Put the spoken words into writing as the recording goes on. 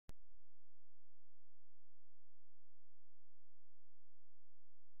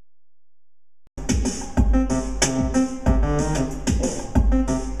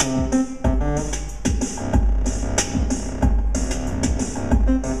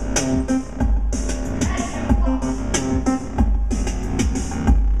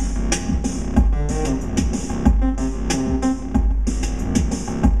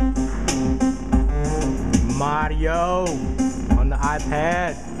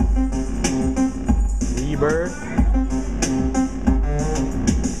Rebirth.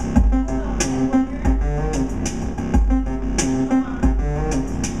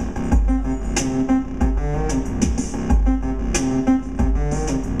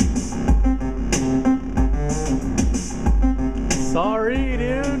 Sorry,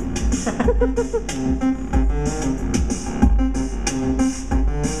 dude.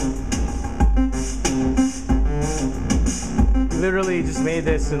 Literally just made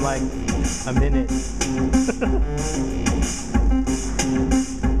this in like a minute.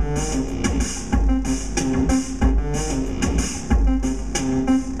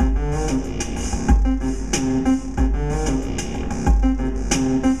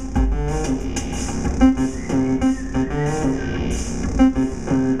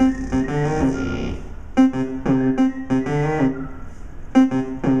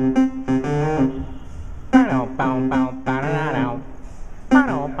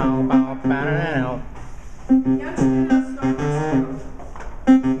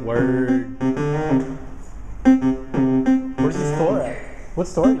 Word. Where's the store at? What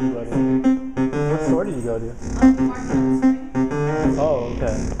store did you go to? What store did you go to? Oh,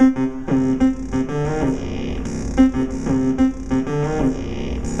 okay.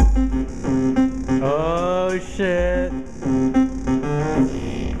 Oh, shit.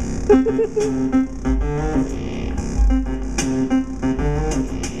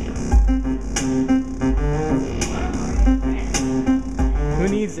 Who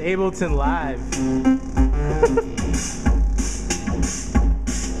needs Ableton Live?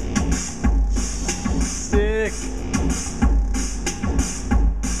 Sick.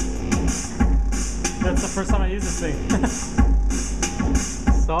 That's the first time I use this thing.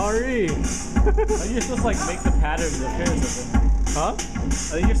 Sorry. I think you're supposed to like make the patterns appear or something. Huh? I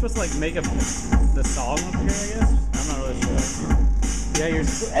think you're supposed to like make the song appear, I guess. I'm not really sure. Yeah, you're.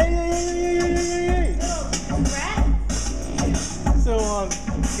 Hey! So,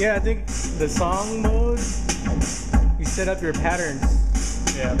 yeah, I think the song mode, you set up your patterns.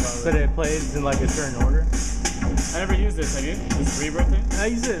 Yeah, probably. So that it plays in like a certain order. I never used this, have you? This Rebirth thing? I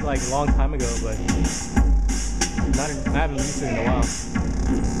used it like a long time ago, but I haven't used it in a while.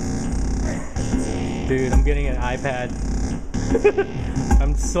 Dude, I'm getting an iPad.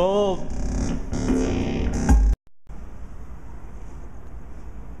 I'm sold.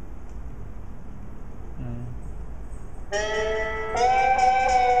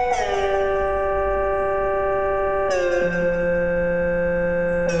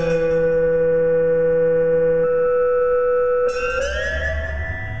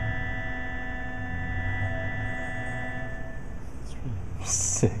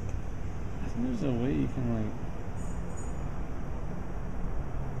 Sick. I think there's a way you can like.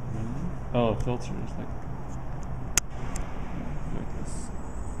 Oh, filters like this.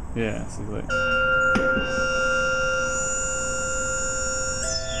 Yeah, see like.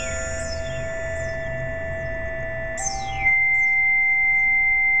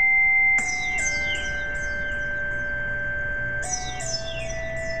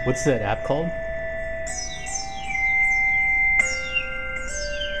 What's that app called?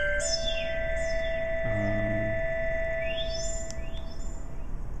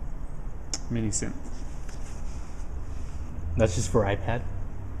 Mini synth. That's just for iPad?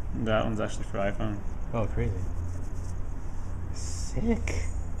 That one's actually for iPhone. Oh, crazy. Sick.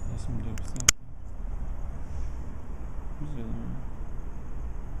 That's some dope stuff. Where's the other one?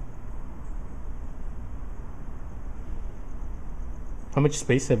 How much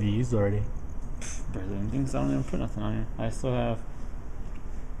space have you used already? Barely anything, so I don't even put nothing on here. I still have.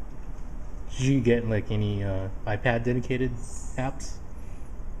 Did you get like any iPad dedicated apps?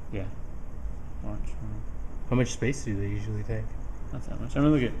 Yeah. Watch. How much space do they usually take? Not that much. I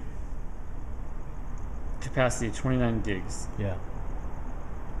mean, look at capacity 29 gigs. Yeah.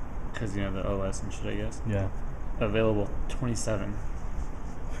 Because you know the OS and shit, I guess. Yeah. Available 27.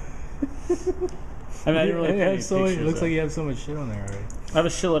 I mean, I didn't really. Have so much, it looks like you have so much shit on there already. I have a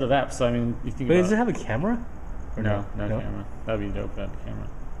shitload of apps, so I mean, you think. But about does it have a camera? Or no camera. That'd be dope if it had a camera.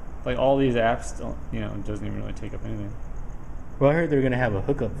 Like all these apps, don't, you know, it doesn't even really take up anything. Well, I heard they're gonna have a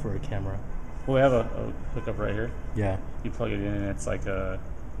hookup for a camera. Well, we have a hookup right here. Yeah. You plug it in, and it's like a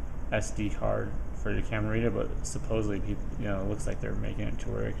SD card for your camera reader. But supposedly, people, you know, it looks like they're making it to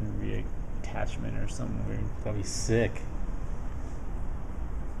where it can be an attachment or something weird. That'd be sick.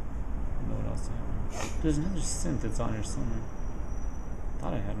 I don't know what else to have. There's another synth that's on here somewhere.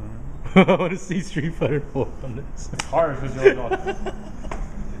 Thought I had one. I want to see Street Fighter 4 on this. It's hard because you're like,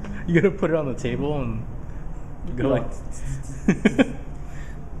 You gotta put it on the table and go like.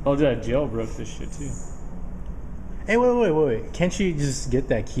 oh, dude, I jailbroke this shit too. Hey, wait. Can't you just get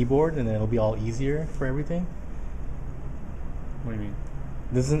that keyboard and then it'll be all easier for everything? What do you mean?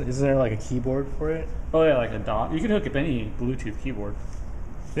 Isn't there like a keyboard for it? Oh yeah, like a dot. You can hook up any Bluetooth keyboard.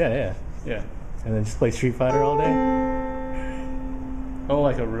 Yeah. Yeah. And then just play Street Fighter all day? Oh,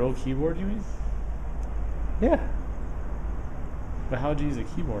 like a real keyboard, you mean? Yeah. But how would you use a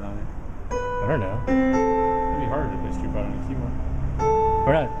keyboard on it? I don't know. It'd be harder to play Street Fighter on a keyboard.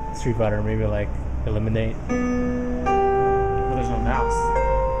 Or not Street Fighter, maybe like Eliminate. But there's no mouse.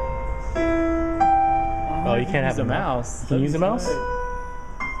 Oh, you can't have a mouse. Can you use a mouse?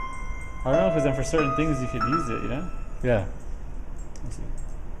 I don't know, because then for certain things you could use it, you know? Yeah. Let's see.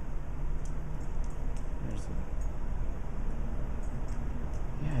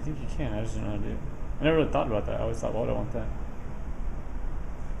 Yeah, I think you can. I just don't know how to do it. I never really thought about that. I always thought, why would I want that?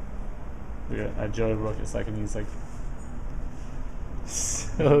 Look at Joe Rook, so I can use like.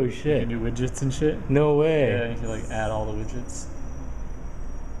 Oh You shit. can do widgets and shit. No way. Yeah, you can like add all the widgets. It's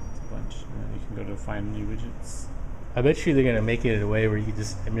a bunch, and then you can go to find new widgets. I bet you they're gonna make it a way where you can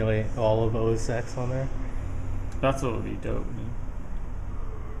just emulate all of OS X on there. That's what would be dope, man.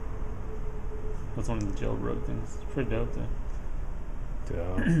 That's one of the jailbroke things. It's pretty dope, though.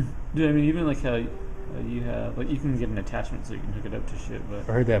 Dude, I mean, even like how you have, like, you can get an attachment so you can hook it up to shit, but.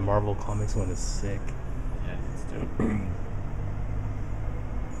 I heard that Marvel Comics one is sick. Yeah, it's dope.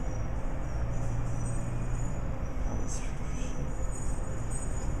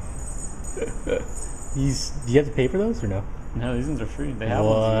 Do you have to pay for those or no? No, these ones are free. They have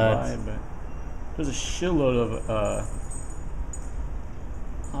ones you can buy, but there's a shitload of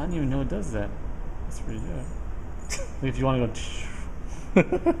I didn't even know it does that. That's pretty dope. Like if you want to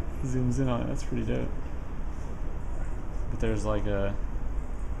go zooms in on it, that's pretty dope. But there's like there it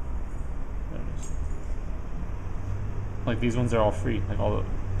is. Like these ones are all free. Like all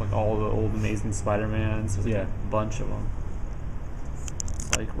the old Amazing Spider-Mans. There's like a bunch of them.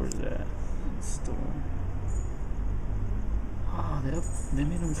 It's like where's that? Install. Oh, they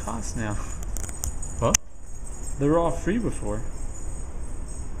made them cost now. Huh? They were all free before.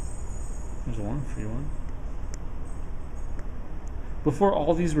 There's one free one. Before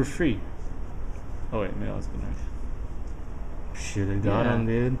all these were free. Oh wait, maybe I was going right. Should have got them,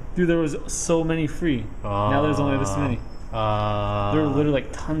 dude. Dude, there was so many free. Now there's only this many. There were literally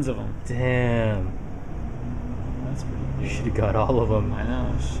like tons of them. Damn. That's pretty cool. You should have got all of them. I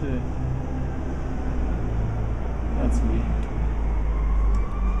know, shit. That's weird.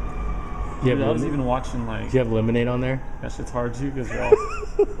 Dude, I was even watching like. Do you have Lemonade on there? That shit's hard too because they're all.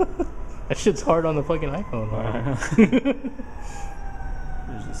 That shit's hard on the fucking iPhone.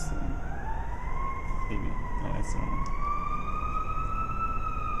 There's this thing. Maybe. Oh, that's the one.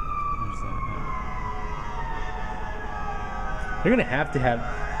 There's that. They're gonna have to have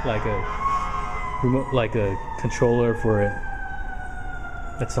like a remote, like a controller for it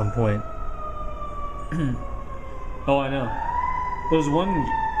at some point. Oh, I know. There's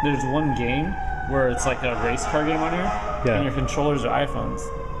one game where it's like a race car game on here, and your controllers are iPhones.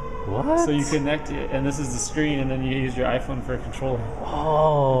 What? So you connect it, and this is the screen, and then you use your iPhone for a controller.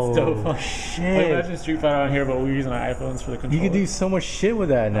 Oh, it's dope. shit! Like, imagine Street Fighter on here, but we're using our iPhones for the controller. You could do so much shit with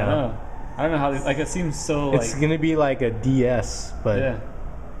that now. I don't know how. Like it seems so. Like, it's gonna be like a DS, but yeah,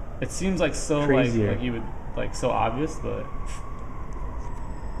 it seems like so crazier. like you would like so obvious, but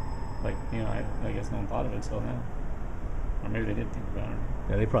like I guess no one thought of it until now, or maybe they did think about it.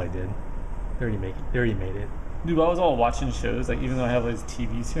 Yeah, they probably did. They already made it. Dude, I was all watching shows, like even though I have all these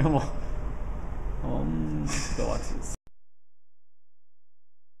TVs here, I'm all, go watch this.